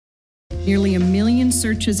Nearly 1 million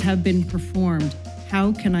searches have been performed.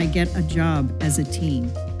 How can I get a job as a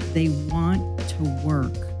teen? They want to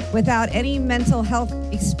work. Without any mental health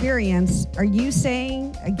experience, are you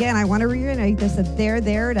saying, again, I want to reiterate this, that they're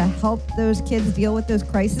there to help those kids deal with those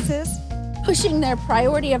crises? Pushing their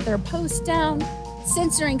priority of their posts down,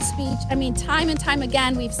 censoring speech. I mean, time and time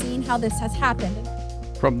again, we've seen how this has happened.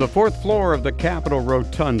 From the fourth floor of the Capitol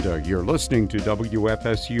Rotunda, you're listening to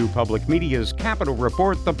WFSU Public Media's Capitol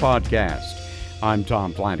Report, the podcast. I'm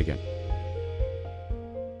Tom Flanagan.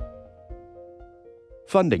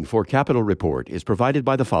 Funding for Capitol Report is provided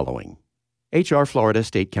by the following: HR Florida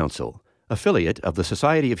State Council, affiliate of the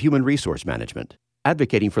Society of Human Resource Management,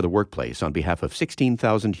 advocating for the workplace on behalf of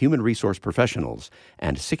 16,000 human resource professionals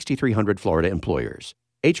and 6,300 Florida employers.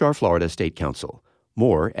 HR Florida State Council.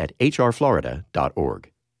 More at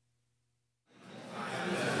hrflorida.org.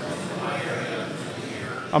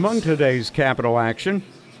 Among today's Capitol action,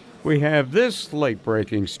 we have this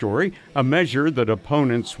late-breaking story, a measure that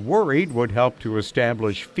opponents worried would help to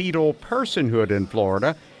establish fetal personhood in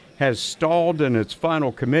Florida has stalled in its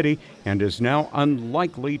final committee and is now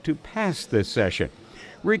unlikely to pass this session.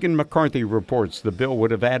 Regan McCarthy reports the bill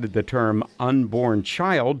would have added the term unborn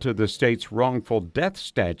child to the state's wrongful death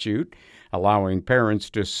statute, allowing parents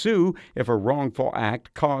to sue if a wrongful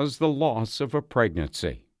act caused the loss of a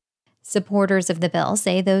pregnancy. Supporters of the bill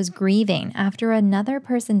say those grieving after another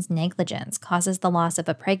person's negligence causes the loss of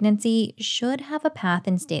a pregnancy should have a path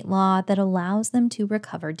in state law that allows them to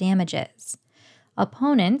recover damages.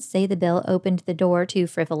 Opponents say the bill opened the door to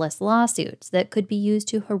frivolous lawsuits that could be used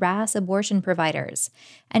to harass abortion providers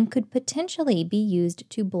and could potentially be used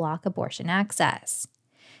to block abortion access.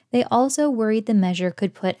 They also worried the measure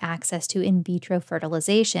could put access to in vitro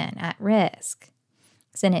fertilization at risk.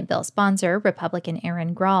 Senate bill sponsor, Republican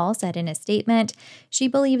Erin Grahl, said in a statement she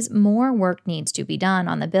believes more work needs to be done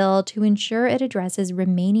on the bill to ensure it addresses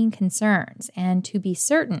remaining concerns and to be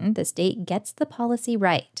certain the state gets the policy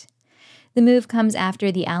right. The move comes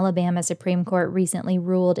after the Alabama Supreme Court recently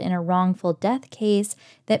ruled in a wrongful death case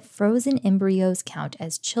that frozen embryos count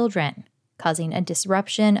as children, causing a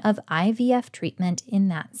disruption of IVF treatment in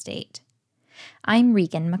that state. I'm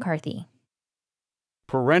Regan McCarthy.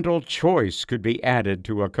 Parental choice could be added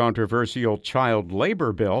to a controversial child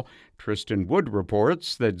labor bill. Tristan Wood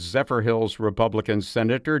reports that Zephyr Hills Republican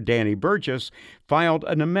Senator Danny Burgess filed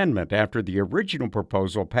an amendment after the original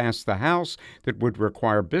proposal passed the House that would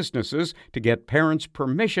require businesses to get parents'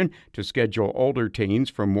 permission to schedule older teens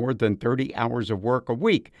for more than 30 hours of work a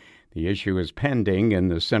week. The issue is pending in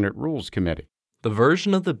the Senate Rules Committee. The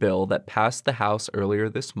version of the bill that passed the House earlier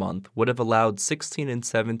this month would have allowed 16 and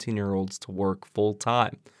 17-year-olds to work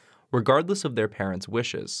full-time, regardless of their parents'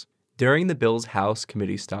 wishes. During the bill's House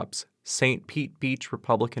committee stops, St. Pete Beach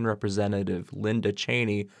Republican Representative Linda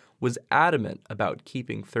Cheney was adamant about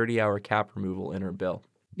keeping 30-hour cap removal in her bill.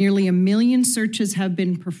 Nearly 1 million searches have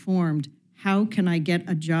been performed. How can I get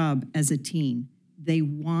a job as a teen? They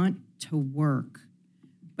want to work.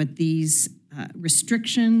 But these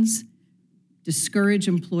restrictions discourage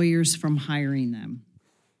employers from hiring them.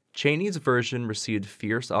 Cheney's version received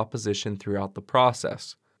fierce opposition throughout the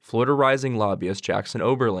process. Florida Rising lobbyist Jackson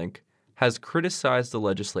Oberlink has criticized the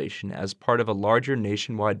legislation as part of a larger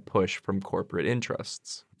nationwide push from corporate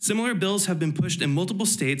interests. Similar bills have been pushed in multiple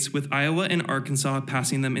states, with Iowa and Arkansas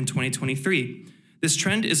passing them in 2023. This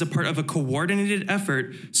trend is a part of a coordinated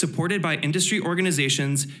effort supported by industry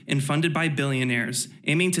organizations and funded by billionaires,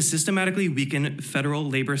 aiming to systematically weaken federal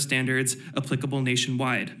labor standards applicable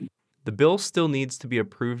nationwide. The bill still needs to be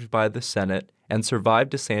approved by the Senate and survive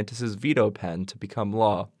DeSantis' veto pen to become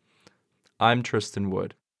law. I'm Tristan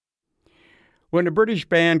Wood. When a British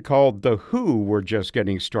band called The Who were just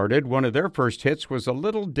getting started, one of their first hits was a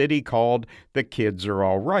little ditty called The Kids Are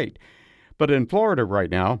All Right. But in Florida right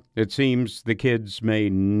now, it seems the kids may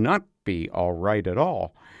not be all right at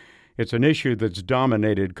all. It's an issue that's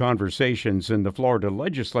dominated conversations in the Florida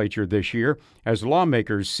legislature this year as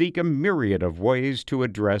lawmakers seek a myriad of ways to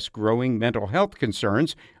address growing mental health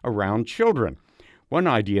concerns around children. One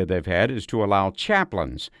idea they've had is to allow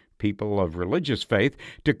chaplains, people of religious faith,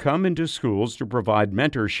 to come into schools to provide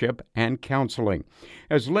mentorship and counseling.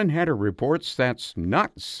 As Lynn Hatter reports, that's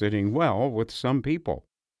not sitting well with some people.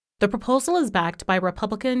 The proposal is backed by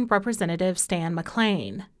Republican Representative Stan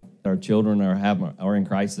McClain. Our children are in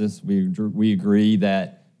crisis. We agree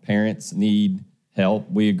that parents need help.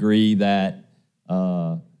 We agree that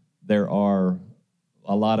there are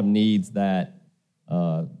a lot of needs that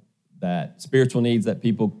spiritual needs that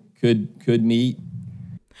people could meet.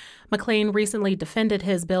 McClain recently defended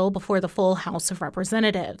his bill before the full House of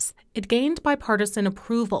Representatives. It gained bipartisan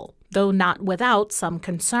approval, though not without some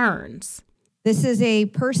concerns. This is a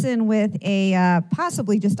person with a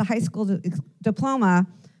possibly just a high school diploma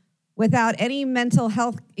without any mental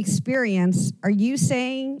health experience. Are you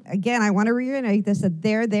saying, again, I want to reiterate this, that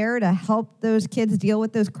they're there to help those kids deal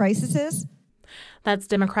with those crises? That's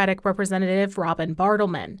Democratic Representative Robin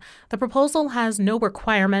Bartleman. The proposal has no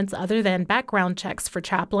requirements other than background checks for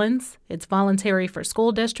chaplains. It's voluntary for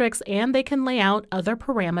school districts, and they can lay out other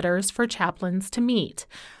parameters for chaplains to meet.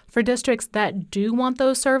 For districts that do want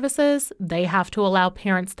those services, they have to allow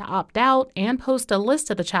parents to opt out and post a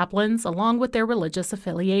list of the chaplains along with their religious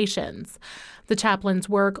affiliations. The chaplains'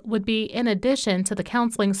 work would be in addition to the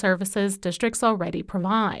counseling services districts already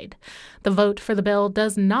provide. The vote for the bill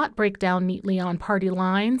does not break down neatly on party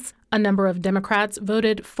lines. A number of Democrats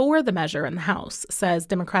voted for the measure in the House, says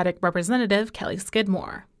Democratic Representative Kelly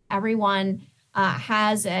Skidmore. Everyone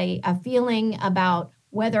has a feeling about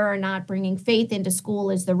whether or not bringing faith into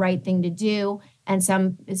school is the right thing to do. And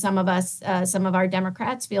some of our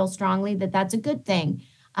Democrats feel strongly that that's a good thing.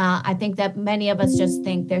 I think that many of us just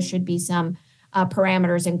think there should be some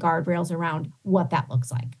parameters and guardrails around what that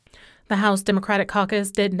looks like. The House Democratic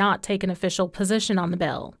Caucus did not take an official position on the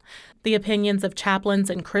bill. The opinions of chaplains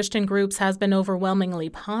and Christian groups has been overwhelmingly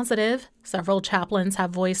positive. Several chaplains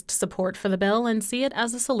have voiced support for the bill and see it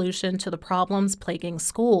as a solution to the problems plaguing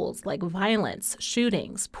schools, like violence,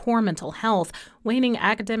 shootings, poor mental health, waning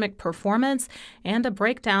academic performance, and a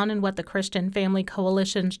breakdown in what the Christian Family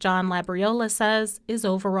Coalition's John Labriola says is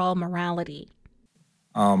overall morality.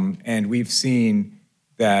 And we've seen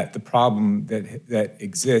that the problem that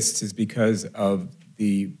exists is because of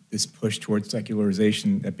this push towards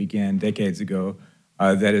secularization that began decades ago,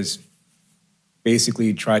 that has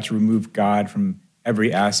basically tried to remove God from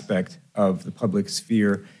every aspect of the public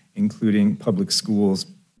sphere, including public schools.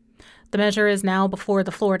 The measure is now before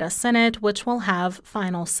the Florida Senate, which will have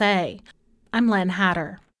final say. I'm Len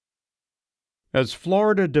Hatter. As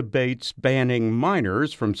Florida debates banning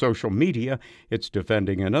minors from social media, it's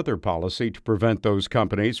defending another policy to prevent those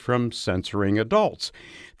companies from censoring adults.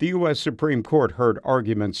 The U.S. Supreme Court heard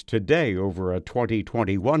arguments today over a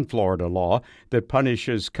 2021 Florida law that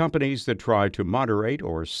punishes companies that try to moderate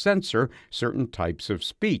or censor certain types of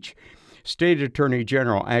speech. State Attorney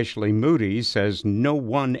General Ashley Moody says no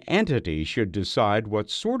one entity should decide what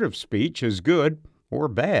sort of speech is good or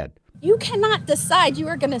bad. You cannot decide you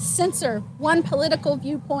are going to censor one political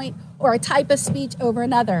viewpoint or a type of speech over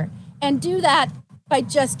another, and do that by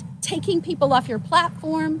just taking people off your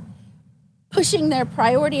platform, pushing their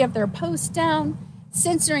priority of their posts down,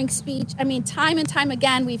 censoring speech. I mean, time and time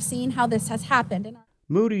again, we've seen how this has happened.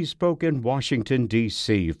 Moody spoke in Washington,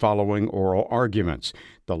 D.C. following oral arguments.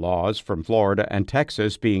 The laws from Florida and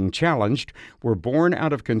Texas being challenged were born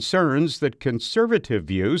out of concerns that conservative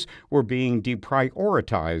views were being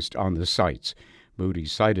deprioritized on the sites. Moody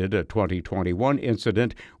cited a 2021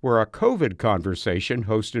 incident where a COVID conversation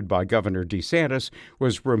hosted by Governor DeSantis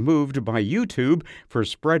was removed by YouTube for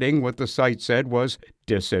spreading what the site said was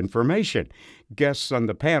disinformation. Guests on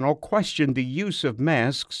the panel questioned the use of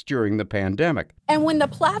masks during the pandemic. And when the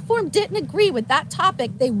platform didn't agree with that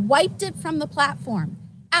topic, they wiped it from the platform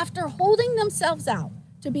after holding themselves out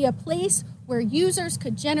to be a place where users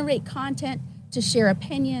could generate content to share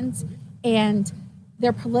opinions and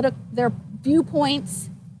their viewpoints.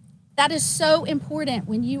 That is so important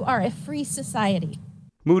when you are a free society.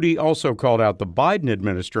 Moody also called out the Biden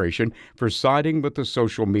administration for siding with the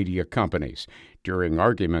social media companies. During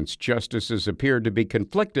arguments, justices appeared to be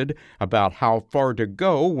conflicted about how far to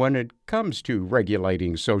go when it comes to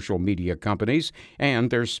regulating social media companies and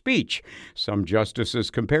their speech. Some justices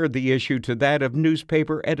compared the issue to that of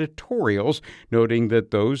newspaper editorials, noting that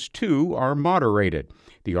those too are moderated.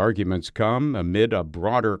 The arguments come amid a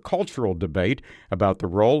broader cultural debate about the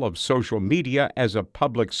role of social media as a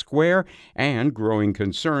public square and growing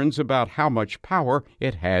concerns about how much power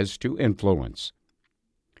it has to influence.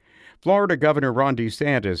 Florida Governor Ron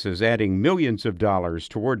DeSantis is adding millions of dollars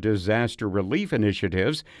toward disaster relief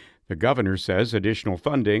initiatives. The governor says additional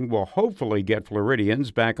funding will hopefully get Floridians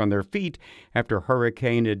back on their feet after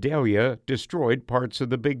Hurricane Idalia destroyed parts of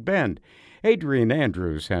the Big Bend. Adrian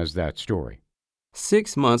Andrews has that story.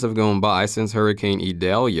 6 months have gone by since Hurricane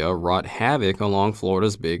Idalia wrought havoc along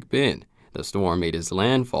Florida's Big Bend. The storm made its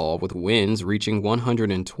landfall with winds reaching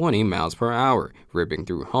 120 miles per hour, ripping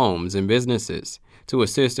through homes and businesses. To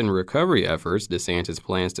assist in recovery efforts, DeSantis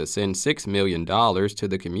plans to send $6 million to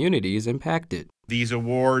the communities impacted. These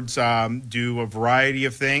awards do a variety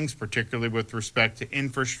of things, particularly with respect to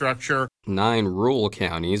infrastructure. 9 rural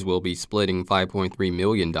counties will be splitting $5.3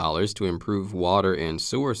 million to improve water and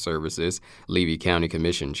sewer services. Levy County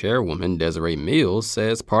Commission Chairwoman Desiree Mills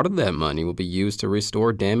says part of that money will be used to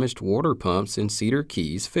restore damaged water pumps in Cedar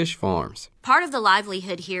Keys fish farms. Part of the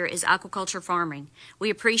livelihood here is aquaculture farming. We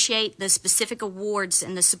appreciate the specific awards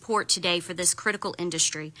and the support today for this critical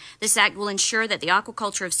industry. This act will ensure that the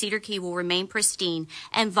aquaculture of Cedar Key will remain pristine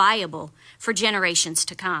and viable for generations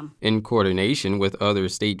to come. In coordination with other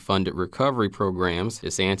state-funded recovery programs,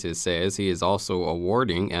 DeSantis says he is also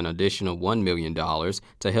awarding an additional $1 million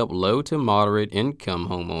to help low to moderate income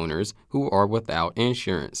homeowners who are without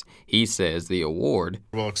insurance. He says the award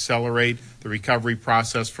will accelerate the recovery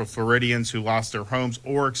process for Floridians who lost their homes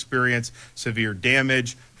or experienced severe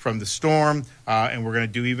damage from the storm, and we're going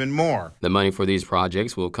to do even more. The money for these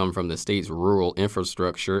projects will come from the state's Rural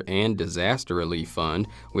Infrastructure and Disaster Relief Fund,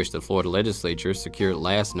 which the Florida legislature secured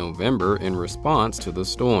last November in response to the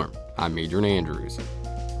storm. I'm Adrian Andrews.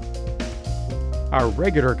 Our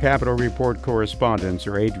regular Capitol Report correspondents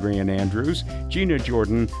are Adrian Andrews, Gina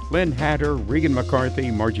Jordan, Lynn Hatter, Regan McCarthy,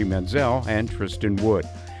 Margie Menzel, and Tristan Wood.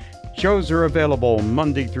 Shows are available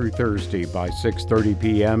Monday through Thursday by 6:30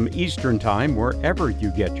 p.m. Eastern Time, wherever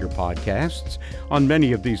you get your podcasts. On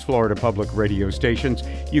many of these Florida public radio stations,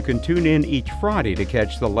 you can tune in each Friday to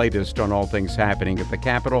catch the latest on all things happening at the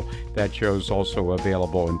Capitol. That show's also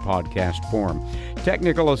available in podcast form.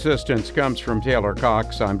 Technical assistance comes from Taylor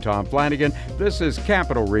Cox. I'm Tom Flanagan. This is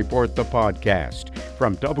Capitol Report, the podcast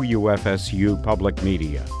from WFSU Public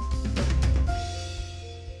Media.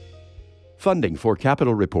 Funding for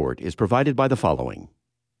Capitol Report is provided by the following: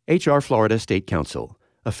 HR Florida State Council,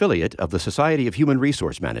 affiliate of the Society of Human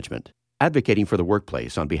Resource Management, advocating for the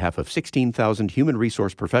workplace on behalf of 16,000 human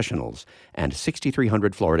resource professionals and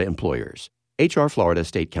 6,300 Florida employers. HR Florida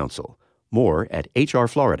State Council. More at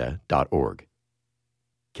hrflorida.org.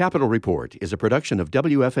 Capitol Report is a production of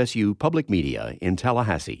WFSU Public Media in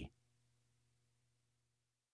Tallahassee.